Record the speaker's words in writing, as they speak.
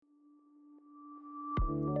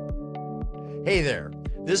Hey there.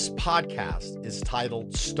 This podcast is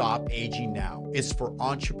titled Stop Aging Now. It's for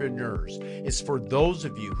entrepreneurs. It's for those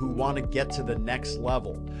of you who want to get to the next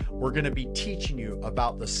level. We're going to be teaching you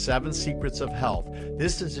about the 7 secrets of health.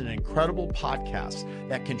 This is an incredible podcast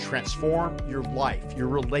that can transform your life, your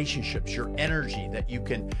relationships, your energy, that you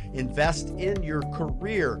can invest in your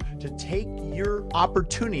career to take your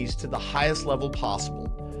opportunities to the highest level possible.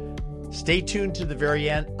 Stay tuned to the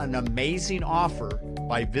very end. An amazing offer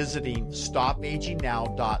by visiting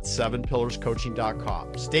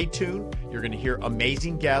stopagingnow.7pillarscoaching.com. Stay tuned. You're going to hear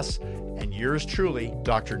amazing guests and yours truly,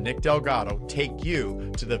 Dr. Nick Delgado, take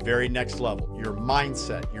you to the very next level. Your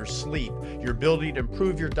mindset, your sleep, your ability to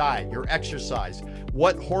improve your diet, your exercise,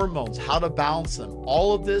 what hormones, how to balance them,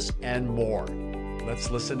 all of this and more.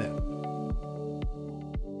 Let's listen in.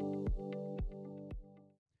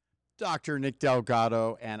 Dr. Nick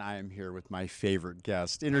Delgado, and I am here with my favorite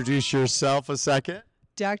guest. Introduce yourself a second.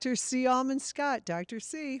 Dr. C. Allman Scott, Dr.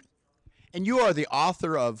 C. And you are the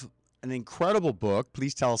author of an incredible book.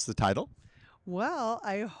 Please tell us the title. Well,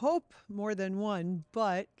 I hope more than one,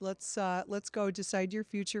 but let's go decide your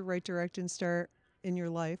future, right, direct, and start in your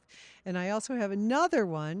life. And I also have another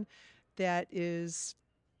one that is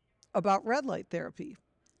about red light therapy.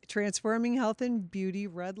 Transforming health and beauty,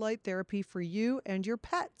 red light therapy for you and your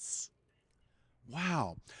pets.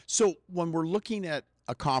 Wow. So when we're looking at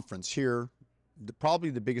a conference here, probably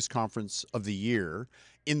the biggest conference of the year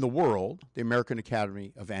in the world, the American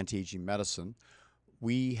Academy of Anti-Aging Medicine,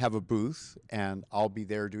 we have a booth, and I'll be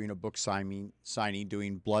there doing a book signing,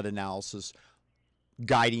 doing blood analysis,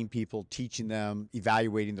 guiding people, teaching them,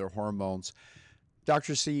 evaluating their hormones.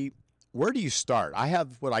 Dr. C, where do you start? I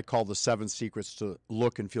have what I call the 7 secrets to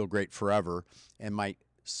look and feel great forever, and my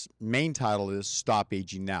main title is Stop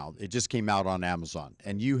Aging Now. It just came out on Amazon,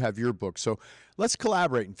 and you have your book. So let's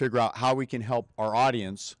collaborate and figure out how we can help our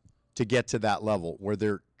audience to get to that level where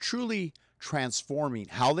they're truly transforming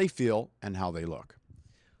how they feel and how they look.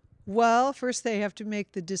 Well, first they have to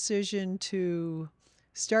make the decision to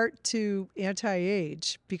start to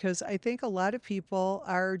anti-age, because I think a lot of people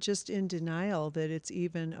are just in denial that it's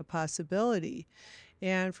even a possibility.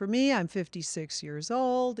 And for me, I'm 56 years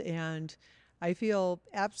old and I feel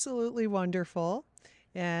absolutely wonderful.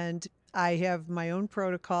 And I have my own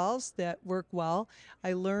protocols that work well.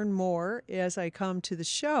 I learn more as I come to the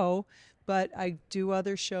show, but I do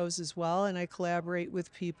other shows as well, and I collaborate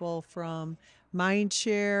with people from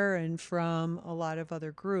Mindshare and from a lot of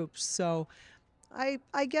other groups. So I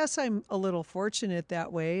guess I'm a little fortunate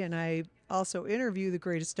that way, and I also interview the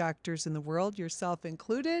greatest doctors in the world, yourself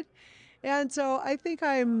included. And so I think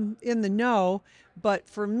I'm in the know, but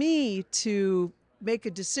for me to make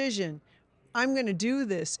a decision, I'm going to do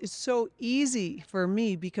this, it's so easy for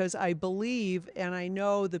me because I believe and I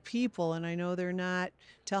know the people and I know they're not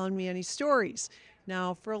telling me any stories.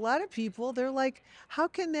 Now, for a lot of people, they're like, how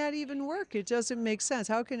can that even work? It doesn't make sense.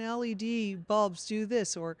 How can LED bulbs do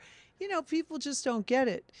this? Or, people just don't get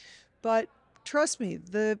it. But trust me,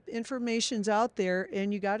 the information's out there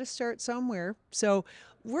and you got to start somewhere. So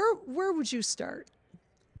where would you start?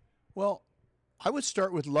 Well, I would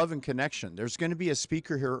start with love and connection. There's going to be a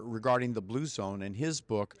speaker here regarding the Blue Zone and his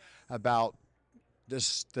book about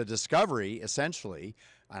the discovery, essentially,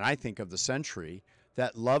 and I think of the century,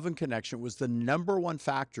 that love and connection was the number one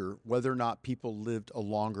factor whether or not people lived a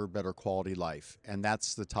longer, better quality life. And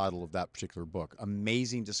that's the title of that particular book.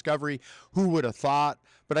 Amazing discovery. Who would have thought?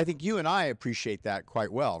 But I think you and I appreciate that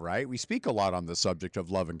quite well, right? We speak a lot on the subject of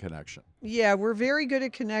love and connection. Yeah, we're very good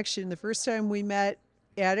at connection. The first time we met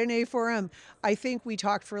at an A4M, I think we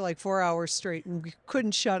talked for like 4 hours straight and we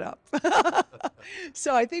couldn't shut up.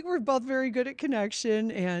 So I think we're both very good at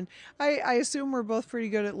connection, and I assume we're both pretty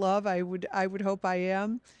good at love. I would hope I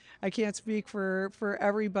am. I can't speak for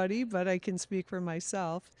everybody, but I can speak for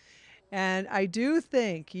myself. And I do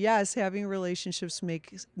think, yes, having relationships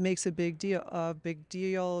makes a big deal, a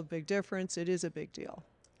big difference. It is a big deal.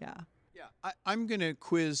 Yeah. Yeah, I'm going to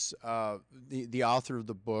quiz the author of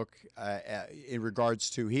the book in regards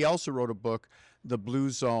to, he also wrote a book, The Blue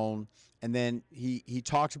Zone, and then he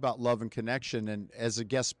talked about love and connection. And as a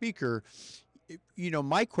guest speaker,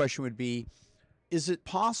 my question would be, is it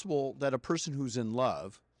possible that a person who's in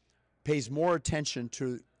love pays more attention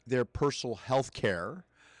to their personal health care,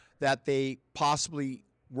 that they possibly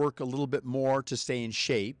work a little bit more to stay in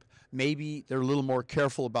shape? Maybe they're a little more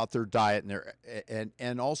careful about their diet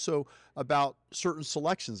and also about certain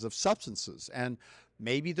selections of substances, and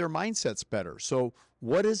maybe their mindset's better. So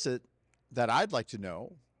what is it that I'd like to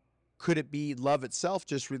know? Could it be love itself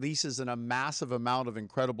just releases a massive amount of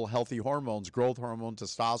incredible healthy hormones, growth hormone,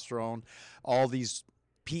 testosterone, all these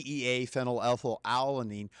PEA,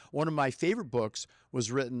 phenylethylalanine. One of my favorite books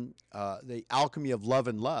was written, The Alchemy of Love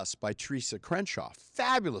and Lust by Teresa Crenshaw.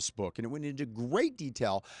 Fabulous book, and it went into great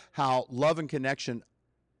detail how love and connection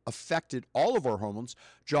affected all of our hormones.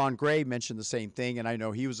 John Gray mentioned the same thing, and I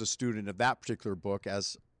know he was a student of that particular book.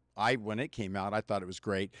 When it came out, I thought it was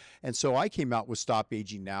great. And so I came out with Stop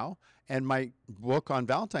Aging Now and my book on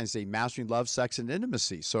Valentine's Day, Mastering Love, Sex, and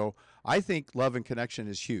Intimacy. So I think love and connection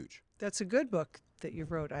is huge. That's a good book that you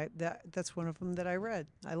wrote. That's one of them that I read.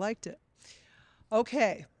 I liked it.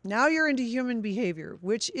 Okay, now you're into human behavior,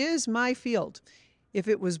 which is my field. If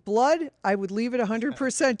it was blood, I would leave it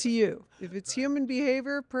 100% to you. If it's human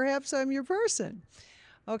behavior, perhaps I'm your person.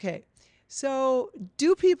 Okay, so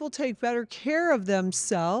do people take better care of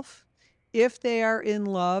themselves if they are in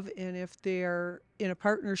love and if they're in a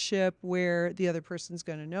partnership where the other person's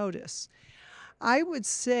going to notice? I would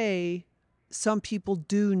say some people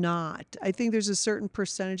do not. I think there's a certain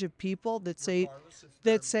percentage of people that say,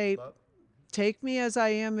 take me as I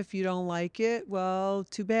am. If you don't like it, well,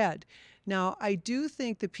 too bad. Now, I do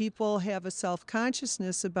think that people have a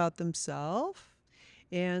self-consciousness about themselves.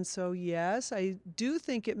 And so, yes, I do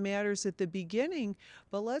think it matters at the beginning,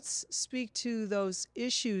 but let's speak to those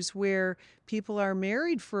issues where people are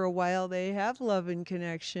married for a while, they have love and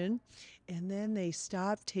connection, and then they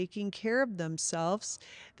stop taking care of themselves.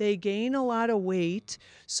 They gain a lot of weight.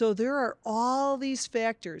 So there are all these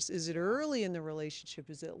factors. Is it early in the relationship?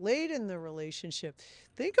 Is it late in the relationship?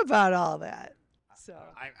 Think about all that. So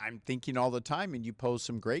I'm thinking all the time, and you pose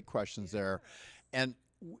some great questions there. And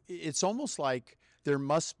it's almost like there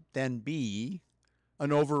must then be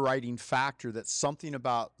an overriding factor that something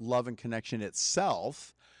about love and connection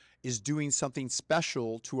itself is doing something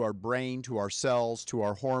special to our brain, to our cells, to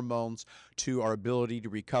our hormones, to our ability to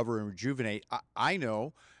recover and rejuvenate. I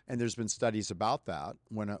know, and there's been studies about that,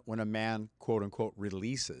 when a man, quote unquote,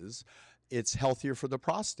 releases, it's healthier for the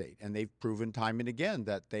prostate. And they've proven time and again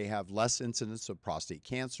that they have less incidence of prostate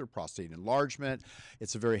cancer, prostate enlargement.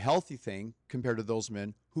 It's a very healthy thing compared to those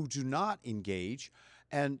men who do not engage.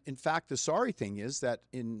 And in fact, the sorry thing is that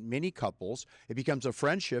in many couples, it becomes a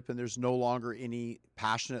friendship and there's no longer any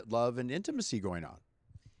passionate love and intimacy going on.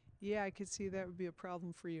 yeah, I could see that would be a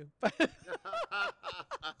problem for you.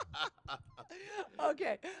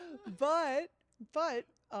 Okay, but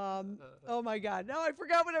oh my God, now I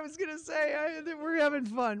forgot what I was gonna say. We're having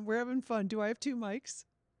fun. We're having fun. Do I have two mics?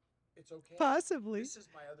 It's okay. Possibly. This is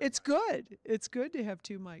my other It's mic. good. It's good to have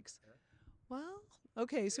two mics. Well,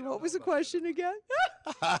 okay. So what was the question again?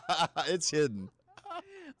 It's hidden.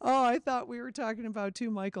 Oh, I thought we were talking about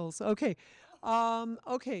two Michaels. Okay.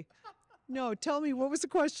 Okay. No, tell me, what was the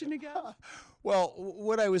question again? Well,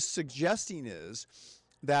 what I was suggesting is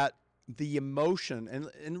that the emotion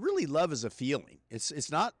and really love is a feeling. It's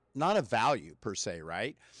not a value per se,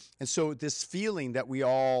 right? And so this feeling that we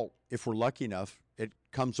all, if we're lucky enough, it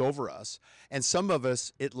comes over us. And some of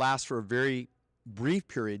us, it lasts for a very brief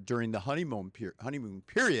period during the honeymoon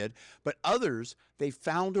period, but others, they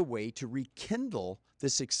found a way to rekindle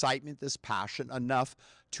this excitement, this passion enough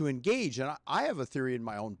to engage. And I have a theory in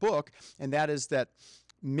my own book, and that is that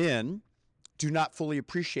men do not fully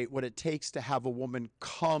appreciate what it takes to have a woman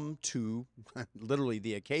come to literally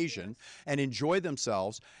the occasion and enjoy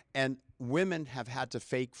themselves. And women have had to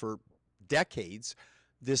fake for decades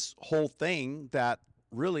this whole thing that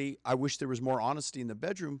really, I wish there was more honesty in the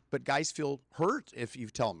bedroom, but guys feel hurt if you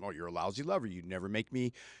tell them, oh, you're a lousy lover. You never make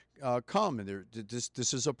me come, and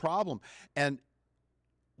this is a problem. And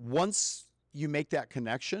once you make that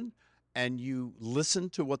connection and you listen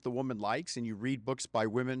to what the woman likes and you read books by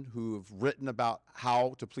women who have written about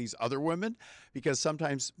how to please other women, because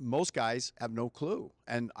sometimes most guys have no clue.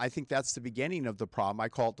 And I think that's the beginning of the problem.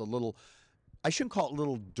 I shouldn't call it a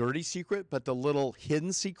little dirty secret, but the little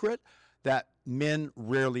hidden secret that men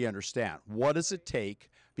rarely understand. What does it take?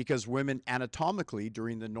 Because women anatomically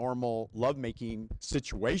during the normal lovemaking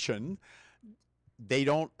situation, they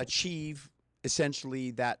don't achieve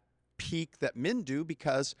essentially that peak that men do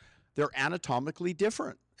because they're anatomically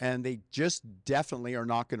different, and they just definitely are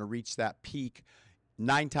not going to reach that peak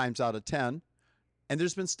 9 times out of 10. And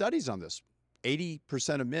there's been studies on this.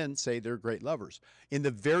 80% of men say they're great lovers. In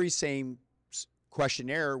the very same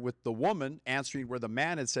questionnaire with the woman answering where the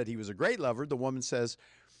man had said he was a great lover, the woman says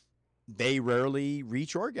they rarely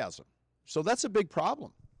reach orgasm. So that's a big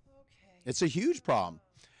problem. Okay. It's a huge problem.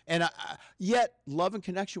 And yet love and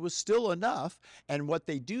connection was still enough. And what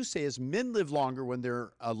they do say is men live longer when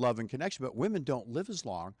they're love and connection, but women don't live as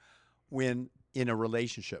long when in a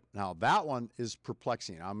relationship. Now, that one is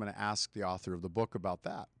perplexing. I'm going to ask the author of the book about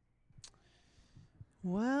that.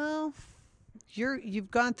 Well,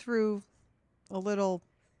 you've gone through a little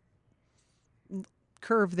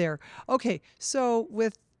curve there. Okay, so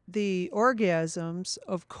with the orgasms,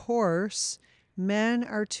 of course, men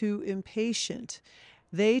are too impatient.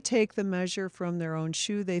 They take the measure from their own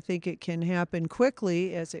shoe. They think it can happen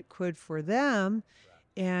quickly, as it could for them,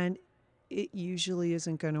 and it usually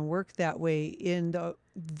isn't going to work that way. In the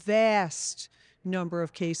vast number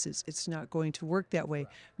of cases, it's not going to work that way.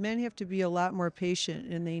 Men have to be a lot more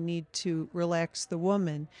patient, and they need to relax the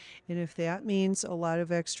woman. And if that means a lot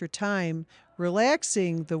of extra time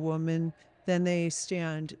relaxing the woman, then they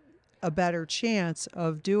stand a better chance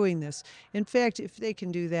of doing this. In fact, if they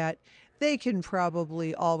can do that, they can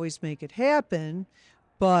probably always make it happen.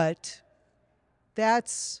 But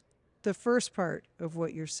that's the first part of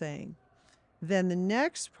what you're saying. Then the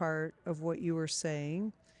next part of what you were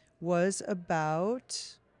saying was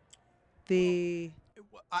about the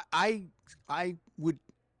I would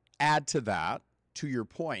add to that, to your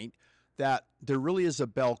point, that there really is a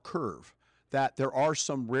bell curve. That there are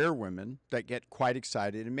some rare women that get quite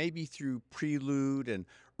excited, and maybe through prelude and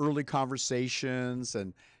early conversations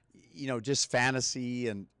and just fantasy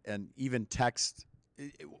and even text,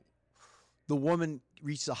 the woman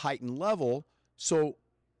reaches a heightened level. So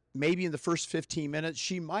maybe in the first 15 minutes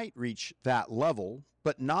she might reach that level,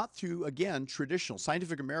 but not through, again, traditional.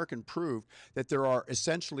 Scientific American proved that there are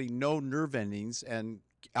essentially no nerve endings, and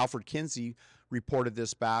Alfred Kinsey reported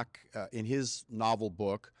this back in his novel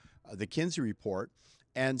book, The Kinsey Report.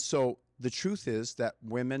 And so the truth is that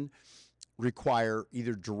women require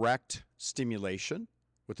either direct stimulation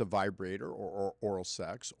with a vibrator or oral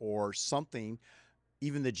sex or something.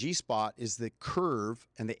 Even the G-spot is the curve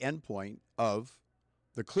and the endpoint of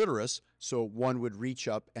the clitoris, so one would reach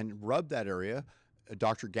up and rub that area.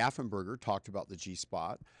 Dr. Gaffenberger talked about the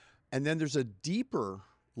G-spot. And then there's a deeper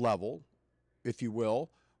level, if you will,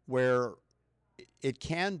 where it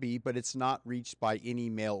can be, but it's not reached by any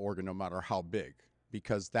male organ, no matter how big,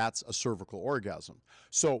 because that's a cervical orgasm.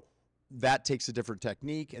 So that takes a different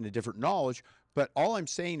technique and a different knowledge. But all I'm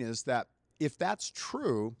saying is that if that's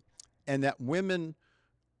true, and that women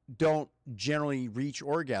don't generally reach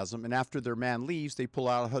orgasm, and after their man leaves, they pull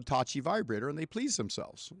out a Hitachi vibrator and they please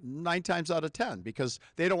themselves 9 times out of 10, because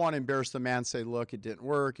they don't want to embarrass the man, say, look, it didn't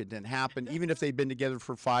work, it didn't happen, even if they've been together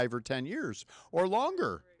for 5 or 10 years or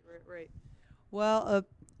longer. Right. Well,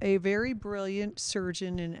 a very brilliant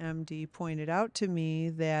surgeon and MD pointed out to me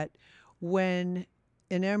that when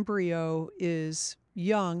an embryo is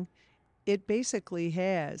young, it basically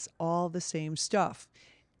has all the same stuff.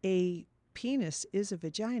 A penis is a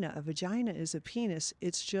vagina is a penis.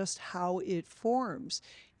 It's just how it forms.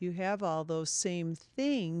 You have all those same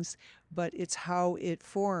things, but it's how it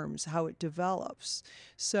forms, how it develops.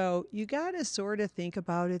 So you got to sort of think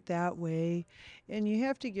about it that way, and you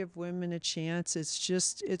have to give women a chance. It's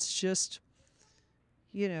just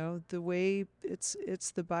the way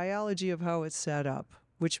it's the biology of how it's set up,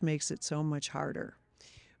 which makes it so much harder.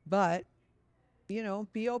 But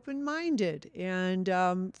be open-minded.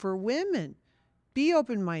 And for women, be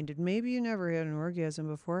open-minded. Maybe you never had an orgasm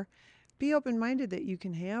before. Be open-minded that you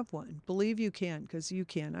can have one. Believe you can, because you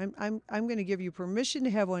can. I'm going to give you permission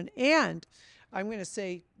to have one, and I'm going to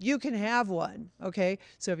say you can have one, okay?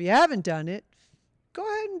 So if you haven't done it, go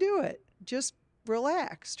ahead and do it. Just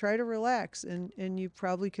relax. Try to relax, and you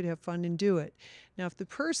probably could have fun and do it. Now, if the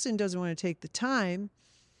person doesn't want to take the time,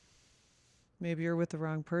 maybe you're with the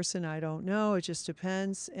wrong person. I don't know. It just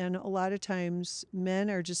depends. And a lot of times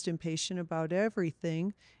men are just impatient about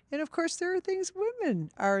everything. And of course, there are things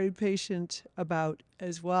women are impatient about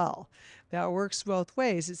as well. That works both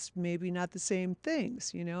ways. It's maybe not the same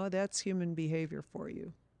things. That's human behavior for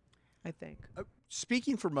you, I think.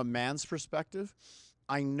 Speaking from a man's perspective,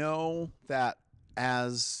 I know that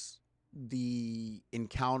as the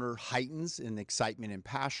encounter heightens in excitement and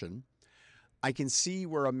passion, I can see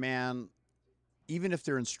where a man, even if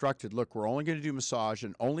they're instructed, look, we're only going to do massage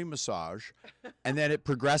and only massage, and then it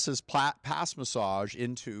progresses past massage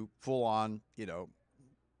into full-on,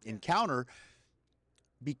 encounter,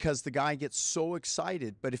 because the guy gets so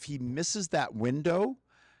excited. But if he misses that window,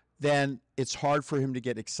 then it's hard for him to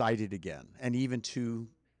get excited again, and even to,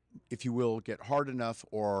 if you will, get hard enough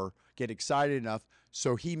or get excited enough,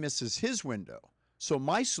 so he misses his window. So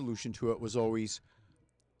my solution to it was always,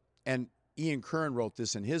 and Ian Curran wrote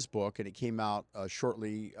this in his book, and it came out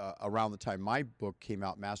shortly around the time my book came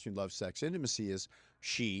out, Mastering Love, Sex, Intimacy, is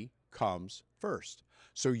she comes first.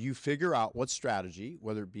 So you figure out what strategy,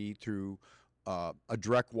 whether it be through a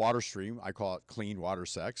direct water stream, I call it clean water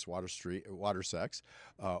sex, oral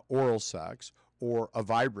sex, or a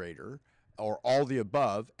vibrator, or all the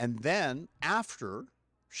above. And then after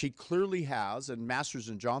She clearly has, and Masters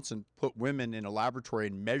and Johnson put women in a laboratory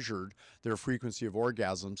and measured their frequency of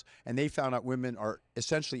orgasms, and they found out women are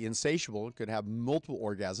essentially insatiable, could have multiple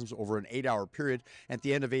orgasms over an 8-hour period. At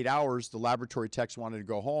the end of 8 hours, the laboratory techs wanted to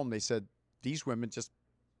go home. They said, these women just,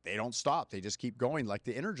 they don't stop. They just keep going like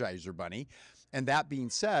the Energizer Bunny. And that being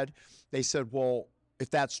said, they said, well, if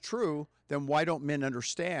that's true, then why don't men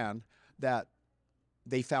understand that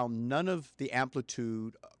they found none of the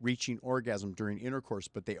amplitude reaching orgasm during intercourse,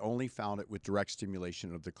 but they only found it with direct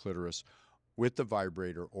stimulation of the clitoris with the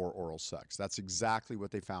vibrator or oral sex. That's exactly what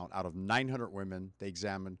they found. Out of 900 women they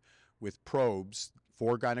examined with probes,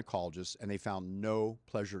 4 gynecologists, and they found no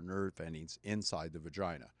pleasure nerve endings inside the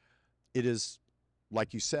vagina. It is,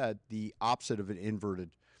 like you said, the opposite of an inverted,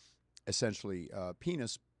 essentially,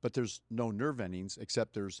 penis, but there's no nerve endings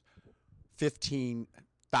except there's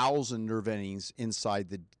 15,000 nerve endings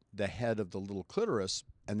inside the head of the little clitoris,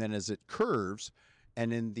 and then as it curves,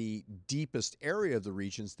 and in the deepest area of the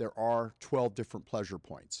regions, there are 12 different pleasure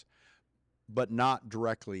points, but not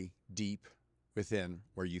directly deep within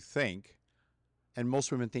where you think. And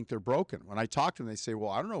most women think they're broken. When I talk to them, they say, well,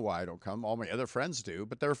 I don't know why I don't come. All my other friends do,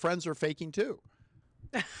 but their friends are faking too.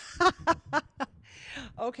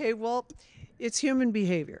 Okay, well, it's human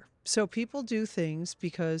behavior. So people do things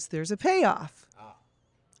because there's a payoff.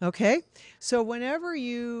 Okay, so whenever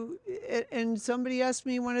and somebody asked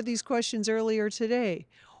me one of these questions earlier today,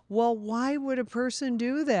 well, why would a person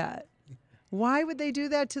do that? Why would they do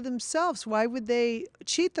that to themselves? Why would they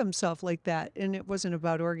cheat themselves like that? And it wasn't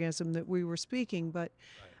about orgasm that we were speaking, but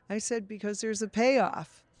I said because there's a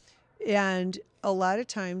payoff. And a lot of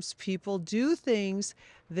times people do things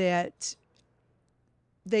that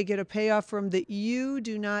they get a payoff from that you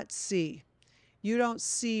do not see. You don't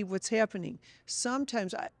see what's happening.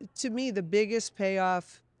 Sometimes, to me, the biggest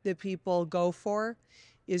payoff that people go for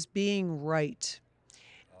is being right.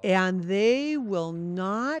 And they will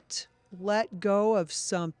not let go of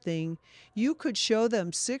something. You could show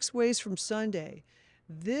them 6 ways from Sunday.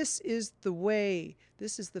 This is the way.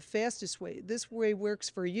 This is the fastest way. This way works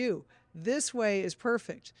for you. This way is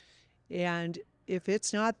perfect. And if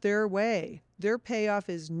it's not their way, their payoff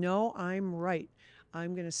is, no, I'm right.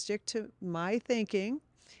 I'm going to stick to my thinking,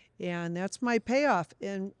 and that's my payoff.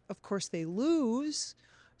 And of course, they lose.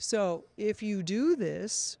 So if you do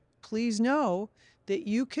this, please know that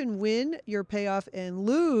you can win your payoff and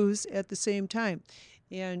lose at the same time.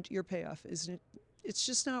 And your payoff isn't, it's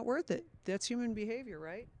just not worth it. That's human behavior,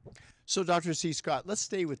 right? So, Dr. C. Scott, let's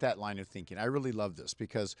stay with that line of thinking. I really love this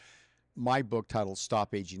because my book titled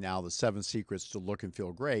Stop Aging Now, The 7 Secrets to Look and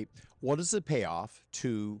Feel Great. What is the payoff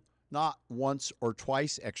to not once or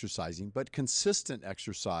twice exercising, but consistent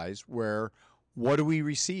exercise where what do we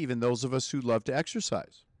receive in those of us who love to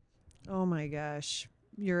exercise? Oh my gosh.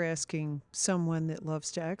 You're asking someone that loves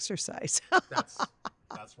to exercise.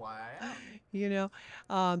 That's why I am. You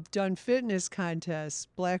know, done fitness contests,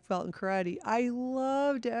 black belt in karate. I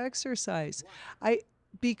love to exercise.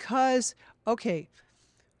 Because, okay,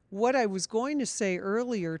 what I was going to say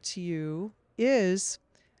earlier to you is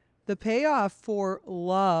the payoff for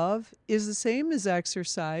love is the same as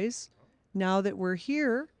exercise now that we're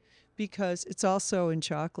here, because it's also in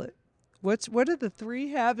chocolate. What do the 3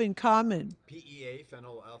 have in common? PEA,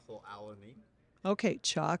 phenylethylalanine. Okay,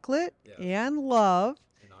 chocolate and love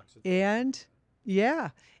and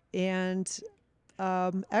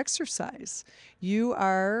exercise. You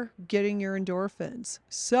are getting your endorphins.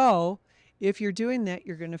 So if you're doing that,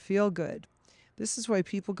 you're going to feel good. This is why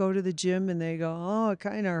people go to the gym and they go, oh, it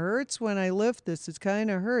kind of hurts when I lift this. It kind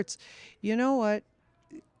of hurts. You know what?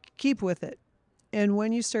 Keep with it. And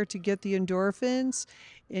when you start to get the endorphins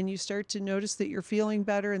and you start to notice that you're feeling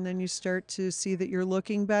better and then you start to see that you're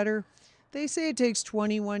looking better, they say it takes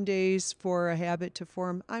 21 days for a habit to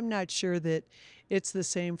form. I'm not sure that it's the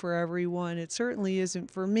same for everyone. It certainly isn't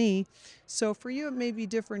for me. So for you, it may be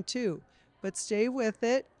different too. But stay with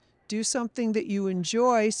it. Do something that you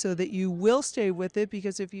enjoy so that you will stay with it,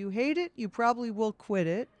 because if you hate it, you probably will quit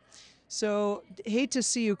it. So hate to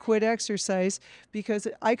see you quit exercise, because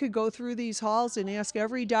I could go through these halls and ask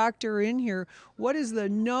every doctor in here, what is the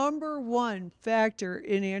number 1 factor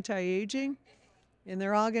in anti-aging? And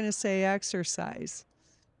they're all going to say exercise.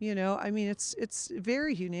 You know, I mean, it's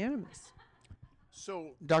very unanimous.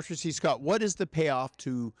 So, Dr. C. Scott, what is the payoff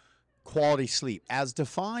to quality sleep as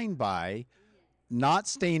defined by not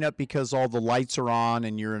staying up because all the lights are on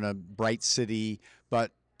and you're in a bright city,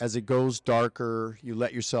 but as it goes darker, you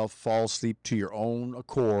let yourself fall asleep to your own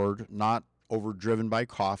accord, not overdriven by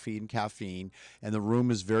coffee and caffeine, and the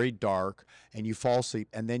room is very dark, and you fall asleep,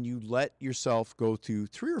 and then you let yourself go through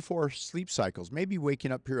 3 or 4 sleep cycles, maybe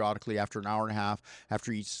waking up periodically after an hour and a half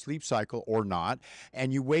after each sleep cycle or not,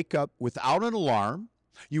 and you wake up without an alarm,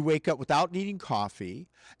 you wake up without needing coffee,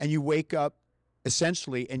 and you wake up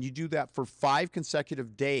essentially, and you do that for 5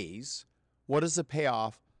 consecutive days. What is the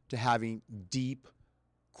payoff to having deep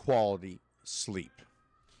quality sleep?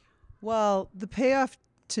 Well, the payoff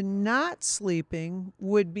to not sleeping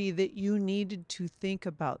would be that you needed to think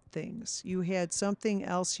about things. You had something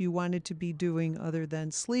else you wanted to be doing other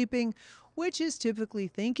than sleeping, which is typically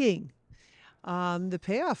thinking. The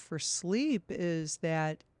payoff for sleep is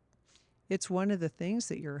that it's one of the things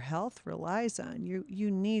that your health relies on.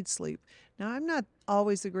 You need sleep. Now, I'm not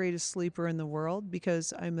always the greatest sleeper in the world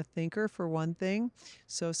because I'm a thinker for one thing.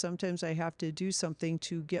 So sometimes I have to do something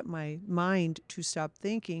to get my mind to stop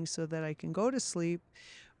thinking so that I can go to sleep.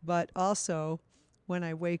 But also, when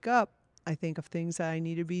I wake up, I think of things I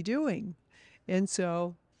need to be doing. And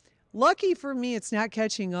so, lucky for me, it's not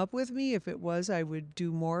catching up with me. If it was, I would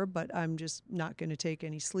do more, but I'm just not going to take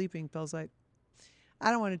any sleeping pills. I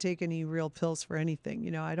don't want to take any real pills for anything. You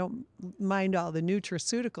know, I don't mind all the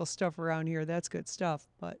nutraceutical stuff around here. That's good stuff.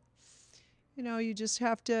 But, you know, you just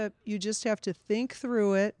have to think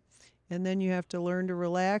through it, and then you have to learn to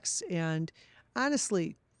relax. And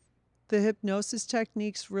honestly, the hypnosis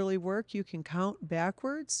techniques really work. You can count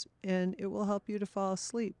backwards, and it will help you to fall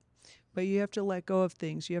asleep. But you have to let go of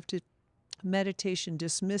things. You have to meditation,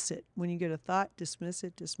 dismiss it. When you get a thought, dismiss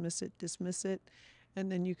it, dismiss it, dismiss it,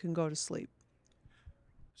 and then you can go to sleep.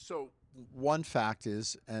 So one fact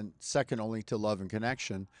is, and second only to love and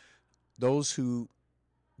connection, those who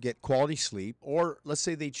get quality sleep, or let's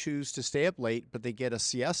say they choose to stay up late, but they get a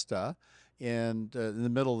siesta in the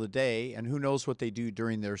middle of the day, and who knows what they do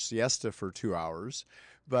during their siesta for 2 hours,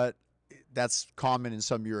 but that's common in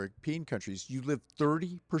some European countries. You live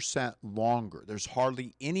 30% longer. There's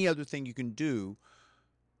hardly any other thing you can do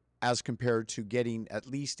as compared to getting at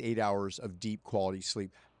least 8 hours of deep quality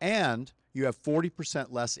sleep. And you have 40%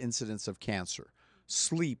 less incidence of cancer.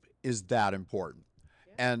 Sleep is that important.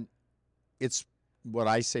 And it's what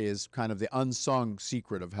I say is kind of the unsung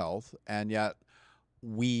secret of health. And yet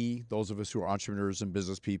we, those of us who are entrepreneurs and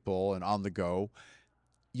business people and on the go,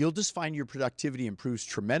 you'll just find your productivity improves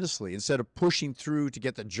tremendously. Instead of pushing through to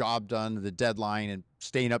get the job done, the deadline, and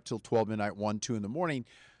staying up till 12 midnight, 1, 2 in the morning,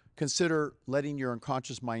 consider letting your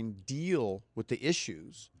unconscious mind deal with the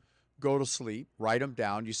issues. Go to sleep, write them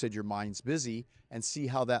down. You said your mind's busy, and see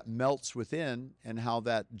how that melts within and how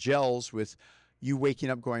that gels with you waking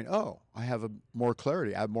up going, oh, I have more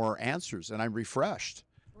clarity, I have more answers, and I'm refreshed.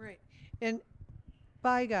 Right. And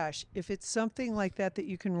by gosh, if it's something like that that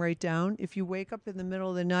you can write down, if you wake up in the middle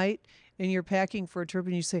of the night and you're packing for a trip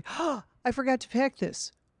and you say, oh, I forgot to pack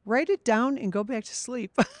this, write it down and go back to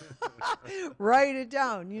sleep. Write it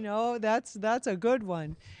down. You know, that's a good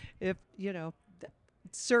one. If, you know,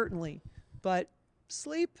 certainly. But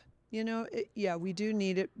sleep, you know, yeah, we do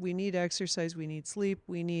need it. We need exercise. We need sleep.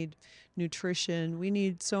 We need nutrition. We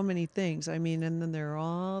need so many things. I mean, and then there are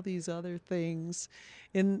all these other things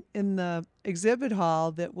in the exhibit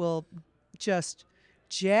hall that will just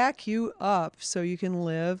jack you up so you can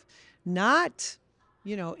live not,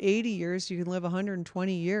 80 years, you can live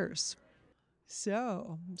 120 years.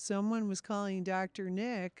 So someone was calling Dr.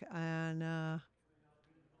 Nick and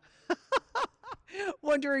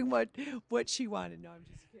wondering what she wanted. No, I'm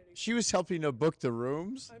just kidding. She was helping to book the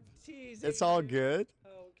rooms. I'm teasing. It's all good.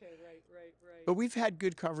 Oh, okay, right. But we've had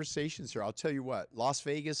good conversations here. I'll tell you what, Las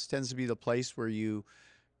Vegas tends to be the place where you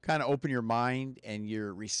kind of open your mind and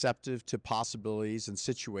you're receptive to possibilities and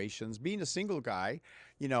situations. Being a single guy,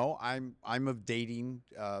 I'm of dating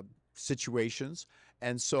situations,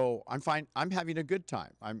 and so I'm fine. I'm having a good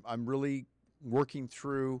time. I'm really working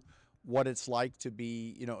through what it's like to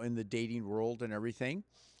be, in the dating world and everything.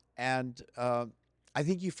 And I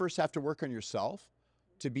think you first have to work on yourself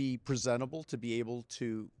to be presentable, to be able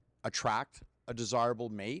to attract a desirable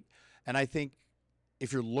mate. And I think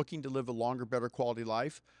if you're looking to live a longer, better quality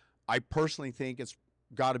life, I personally think it's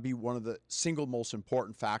got to be one of the single most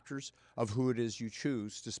important factors of who it is you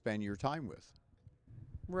choose to spend your time with.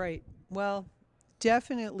 Right. Well,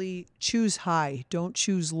 definitely choose high. Don't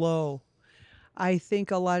choose low. I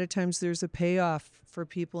think a lot of times there's a payoff for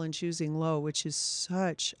people in choosing low, which is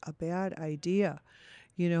such a bad idea.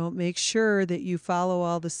 Make sure that you follow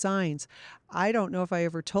all the signs. I don't know if I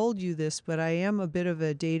ever told you this, but I am a bit of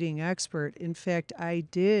a dating expert. In fact, I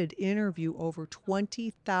did interview over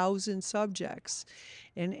 20,000 subjects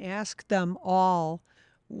and ask them all,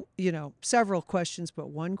 several questions, but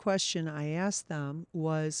one question I asked them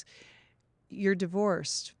was, you're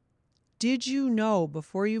divorced. Did you know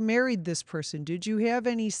before you married this person, did you have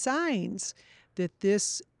any signs that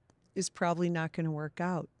this is probably not going to work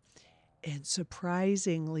out? And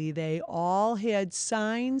surprisingly, they all had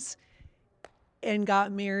signs and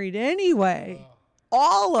got married anyway.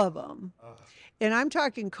 All of them. And I'm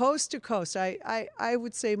talking coast to coast. I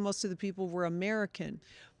would say most of the people were American,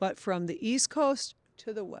 but from the East Coast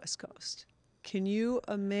to the West Coast. Can you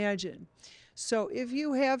imagine? So if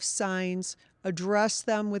you have signs, address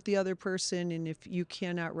them with the other person, and if you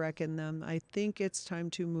cannot reckon them, I think it's time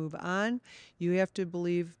to move on. You have to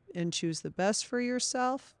believe and choose the best for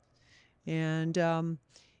yourself. And,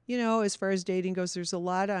 as far as dating goes, there's a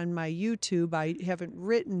lot on my YouTube. I haven't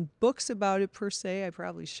written books about it per se. I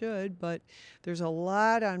probably should, but there's a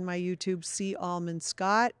lot on my YouTube. C. Allman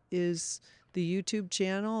Scott is the YouTube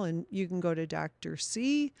channel, and you can go to Dr.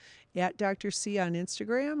 C, at Dr. C on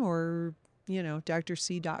Instagram, or,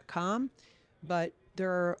 drc.com. But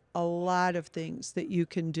there are a lot of things that you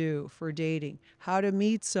can do for dating. How to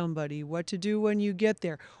meet somebody, what to do when you get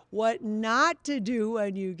there, what not to do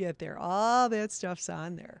when you get there. All that stuff's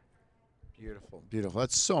on there. Beautiful, beautiful.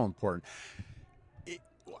 That's so important.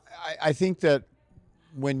 I think that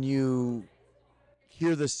when you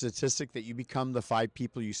hear the statistic that you become the 5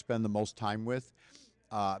 people you spend the most time with,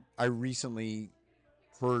 I recently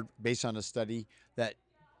heard, based on a study, that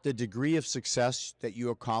the degree of success that you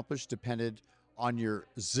accomplished depended on your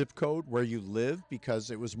zip code where you live, because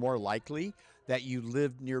it was more likely that you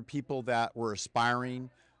lived near people that were aspiring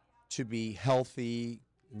to be healthy,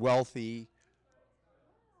 wealthy,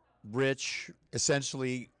 rich,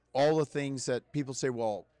 essentially all the things that people say,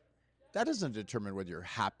 well, that doesn't determine whether you're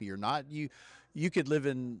happy or not. You could live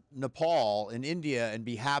in Nepal, in India, and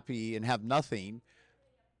be happy and have nothing.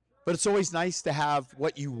 But it's always nice to have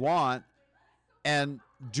what you want and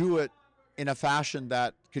do it in a fashion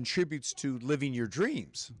that contributes to living your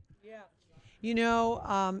dreams. Yeah.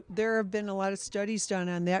 There have been a lot of studies done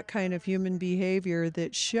on that kind of human behavior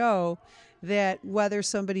that show that whether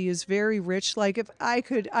somebody is very rich, like if I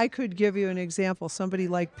could give you an example, somebody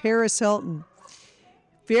like Paris Hilton,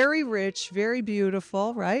 very rich, very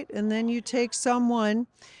beautiful, right? And then you take somebody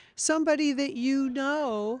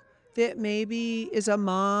that that maybe is a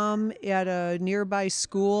mom at a nearby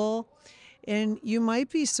school, and you might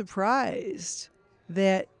be surprised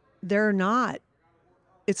that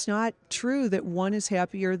it's not true that one is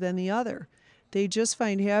happier than the other. They just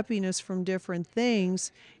find happiness from different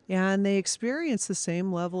things, and they experience the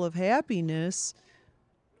same level of happiness.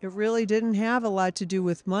 It really didn't have a lot to do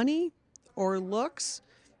with money or looks.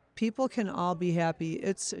 People can all be happy.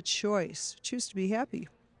 It's a choice. Choose to be happy.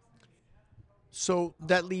 So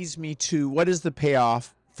that leads me to, what is the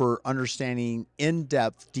payoff for understanding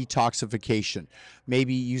in-depth detoxification?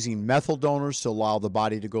 Maybe using methyl donors to allow the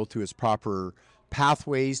body to go through its proper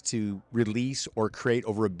pathways to release or create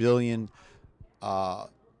over 1 billion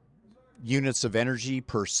units of energy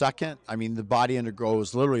per second. I mean, the body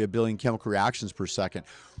undergoes literally 1 billion chemical reactions per second.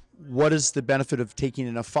 What is the benefit of taking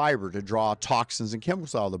enough fiber to draw toxins and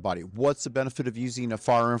chemicals out of the body? What's the benefit of using a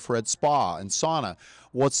far infrared spa and sauna?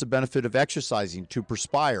 What's the benefit of exercising to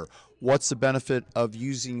perspire? What's the benefit of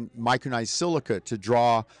using micronized silica to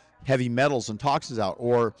draw heavy metals and toxins out?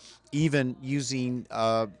 Or even using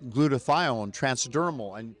glutathione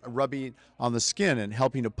transdermal and rubbing on the skin and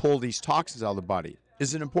helping to pull these toxins out of the body?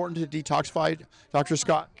 Is it important to detoxify, Dr.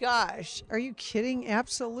 Scott? Gosh, are you kidding?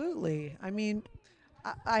 Absolutely. I mean,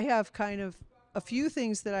 I have kind of a few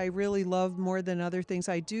things that I really love more than other things.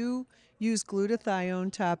 I do use glutathione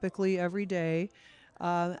topically every day.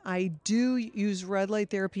 I do use red light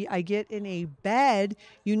therapy. I get in a bed.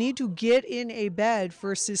 You need to get in a bed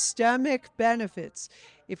for systemic benefits.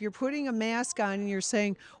 If you're putting a mask on and you're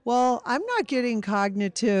saying, well, I'm not getting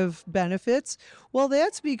cognitive benefits, well,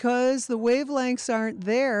 that's because the wavelengths aren't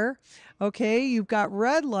there. Okay, you've got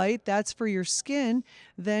red light, that's for your skin.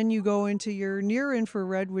 Then you go into your near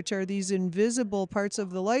infrared, which are these invisible parts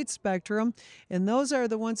of the light spectrum, and those are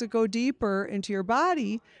the ones that go deeper into your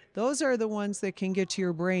body. Those are the ones that can get to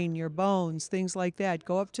your brain, your bones, things like that.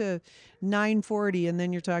 Go up to 940, and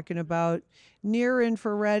then you're talking about near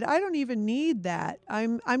infrared. I don't even need that.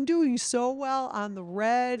 I'm doing so well on the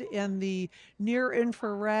red and the near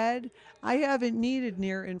infrared. I haven't needed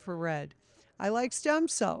near infrared. I like stem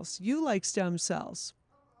cells. You like stem cells.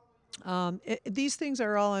 These things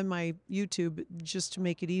are all on my YouTube just to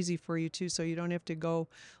make it easy for you too, so you don't have to go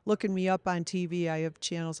looking me up on TV. I have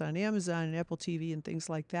channels on Amazon and Apple TV and things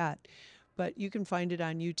like that. But you can find it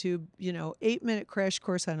on YouTube, 8-minute crash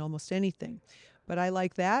course on almost anything. But I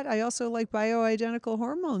like that. I also like bioidentical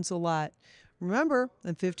hormones a lot. Remember,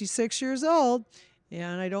 I'm 56 years old,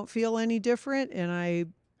 and I don't feel any different, and I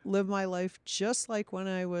live my life just like when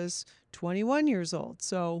I was 21 years old.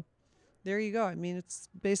 So there you go. I mean, it's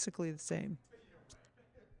basically the same.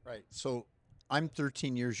 Right. So I'm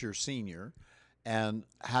 13 years your senior, and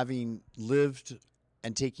having lived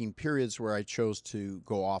and taking periods where I chose to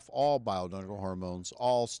go off all bioidentical hormones,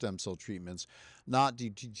 all stem cell treatments, not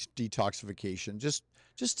detoxification, just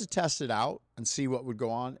to test it out and see what would go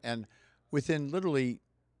on. And within literally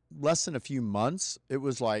less than a few months, it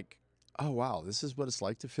was like, oh wow, this is what it's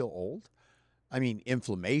like to feel old. I mean,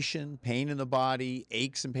 inflammation, pain in the body,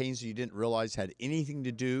 aches and pains you didn't realize had anything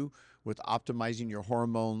to do with optimizing your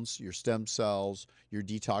hormones, your stem cells, your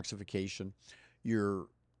detoxification, your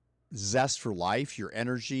zest for life, your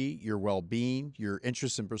energy, your well-being, your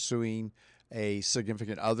interest in pursuing a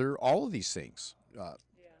significant other, all of these things,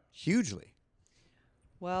 hugely.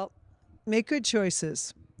 Well, make good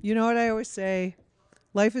choices. You know what I always say?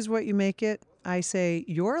 Life is what you make it. I say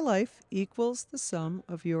your life equals the sum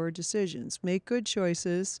of your decisions. Make good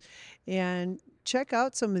choices and check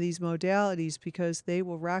out some of these modalities because they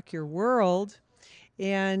will rock your world.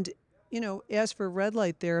 And, as for red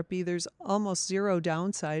light therapy, there's almost zero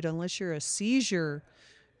downside unless you're a seizure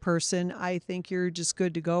person. I think you're just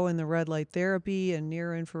good to go in the red light therapy and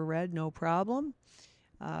near infrared, no problem.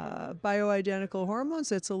 Bioidentical hormones,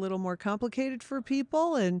 that's a little more complicated for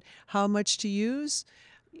people, and how much to use,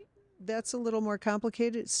 that's a little more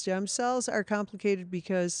complicated. Stem cells are complicated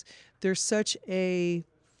because there's such a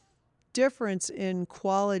difference in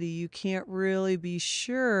quality. You can't really be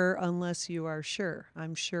sure unless you are sure.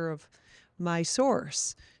 I'm sure of my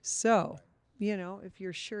source. So, if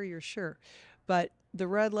you're sure, you're sure. But the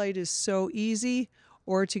red light is so easy,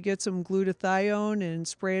 or to get some glutathione and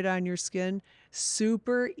spray it on your skin,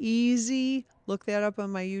 super easy. Look that up on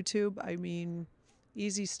my YouTube. I mean,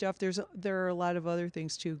 easy stuff. There are a lot of other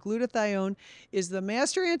things too. Glutathione is the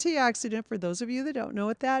master antioxidant for those of you that don't know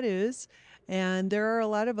what that is. And there are a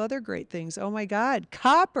lot of other great things. Oh my God,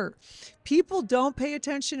 copper. People don't pay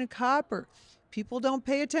attention to copper. People don't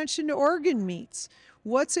pay attention to organ meats.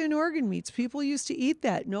 What's in organ meats? People used to eat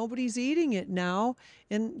that. Nobody's eating it now.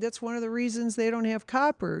 And that's one of the reasons they don't have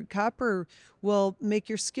copper. Copper will make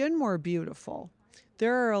your skin more beautiful.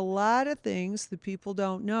 There are a lot of things that people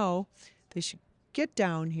don't know. They should get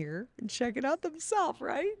down here and check it out themselves,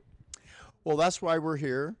 right? Well, that's why we're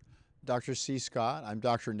here. Dr. C. Scott, I'm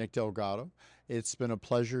Dr. Nick Delgado. It's been a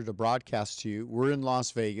pleasure to broadcast to you. We're in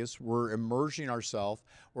Las Vegas. We're immersing ourselves.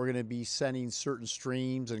 We're going to be sending certain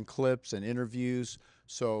streams and clips and interviews.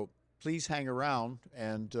 So please hang around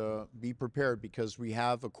and be prepared because we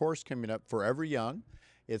have a course coming up for Ever Young.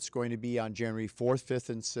 It's going to be on January 4th, 5th,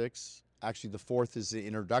 and 6th. Actually, the 4th is the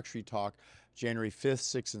introductory talk. January 5th,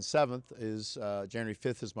 6th, and 7th is, January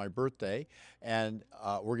 5th is my birthday. And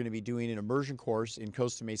we're going to be doing an immersion course in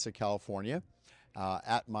Costa Mesa, California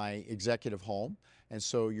at my executive home. And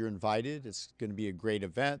so you're invited. It's going to be a great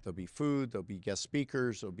event. There'll be food, there'll be guest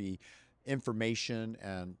speakers, there'll be information.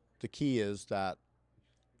 And the key is that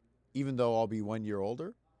even though I'll be 1 year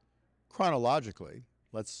older, chronologically,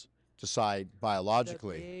 let's decide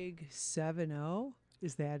biologically. The big 7-0,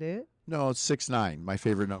 is that it? No, it's 6-9, my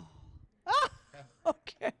favorite number.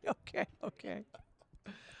 Okay.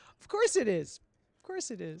 Of course it is. Of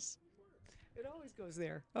course it is. It always goes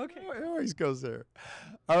there. Okay. It always goes there.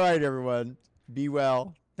 All right, everyone. Be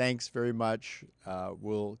well. Thanks very much.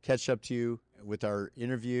 We'll catch up to you with our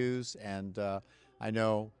interviews, and I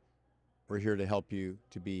know we're here to help you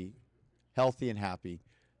to be healthy and happy.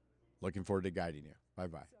 Looking forward to guiding you.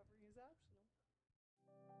 Bye-bye.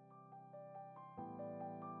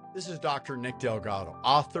 This is Dr. Nick Delgado,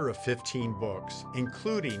 author of 15 books,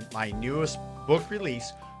 including my newest book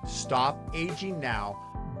release, Stop Aging Now.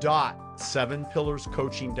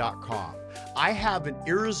 .7pillarscoaching.com. I have an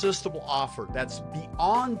irresistible offer that's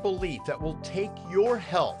beyond belief that will take your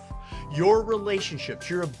health, your relationships,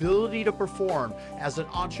 your ability to perform as an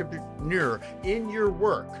entrepreneur in your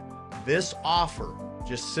work. This offer,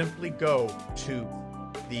 just simply go to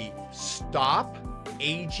the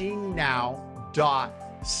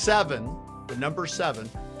stopagingnow.7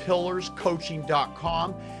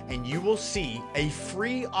 pillarscoaching.com, and you will see a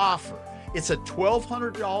free offer. It's a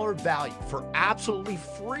 $1,200 value for absolutely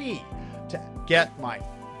free to get my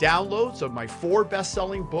downloads of my 4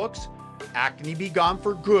 best-selling books, Acne Be Gone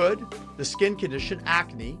for Good, The Skin Condition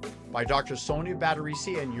Acne by Dr. Sonia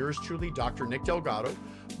Batterisi and yours truly, Dr. Nick Delgado,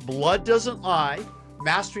 Blood Doesn't Lie,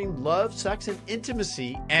 Mastering Love, Sex, and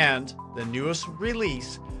Intimacy, and the newest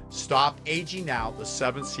release, Stop Aging Now, The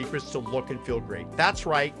 7 Secrets to Look and Feel Great. That's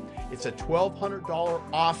right. It's a $1,200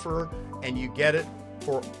 offer, and you get it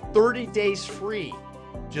for 30 days free.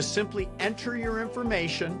 Just simply enter your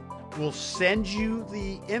information. We'll send you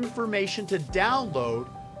the information to download,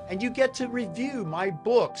 and you get to review my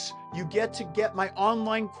books. You get to get my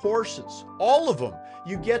online courses, all of them.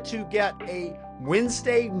 You get to get a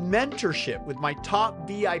Wednesday mentorship with my top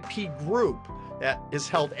VIP group that is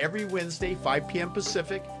held every Wednesday, 5 p.m.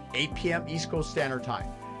 Pacific, 8 p.m. East Coast Standard Time.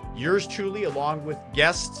 Yours truly, along with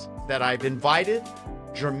guests that I've invited,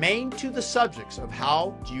 germane to the subjects of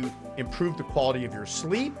how do you improve the quality of your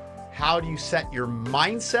sleep, how do you set your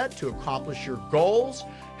mindset to accomplish your goals,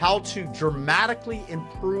 how to dramatically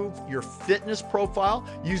improve your fitness profile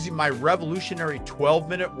using my revolutionary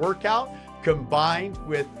 12-minute workout combined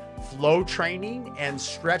with flow training and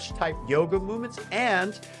stretch type yoga movements,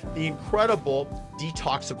 and the incredible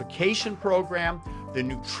detoxification program, the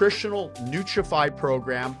nutritional Nutrify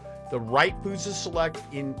program, the right foods to select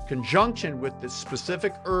in conjunction with the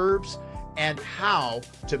specific herbs, and how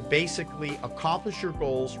to basically accomplish your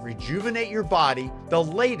goals, rejuvenate your body. The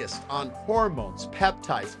latest on hormones,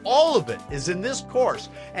 peptides, all of it is in this course.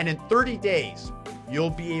 And in 30 days, you'll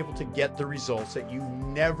be able to get the results that you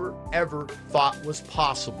never, ever thought was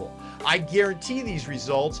possible. I guarantee these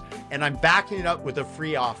results, and I'm backing it up with a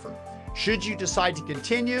free offer. Should you decide to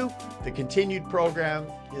continue, the continued program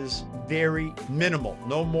is very minimal,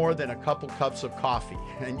 no more than a couple cups of coffee.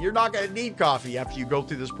 And you're not going to need coffee after you go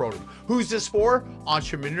through this program. Who's this for?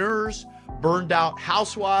 Entrepreneurs, burned out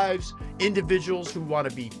housewives, individuals who want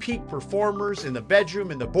to be peak performers in the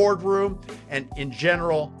bedroom, in the boardroom, and in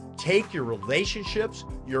general, take your relationships,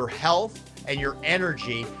 your health, and your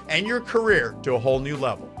energy and your career to a whole new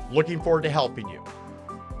level. Looking forward to helping you.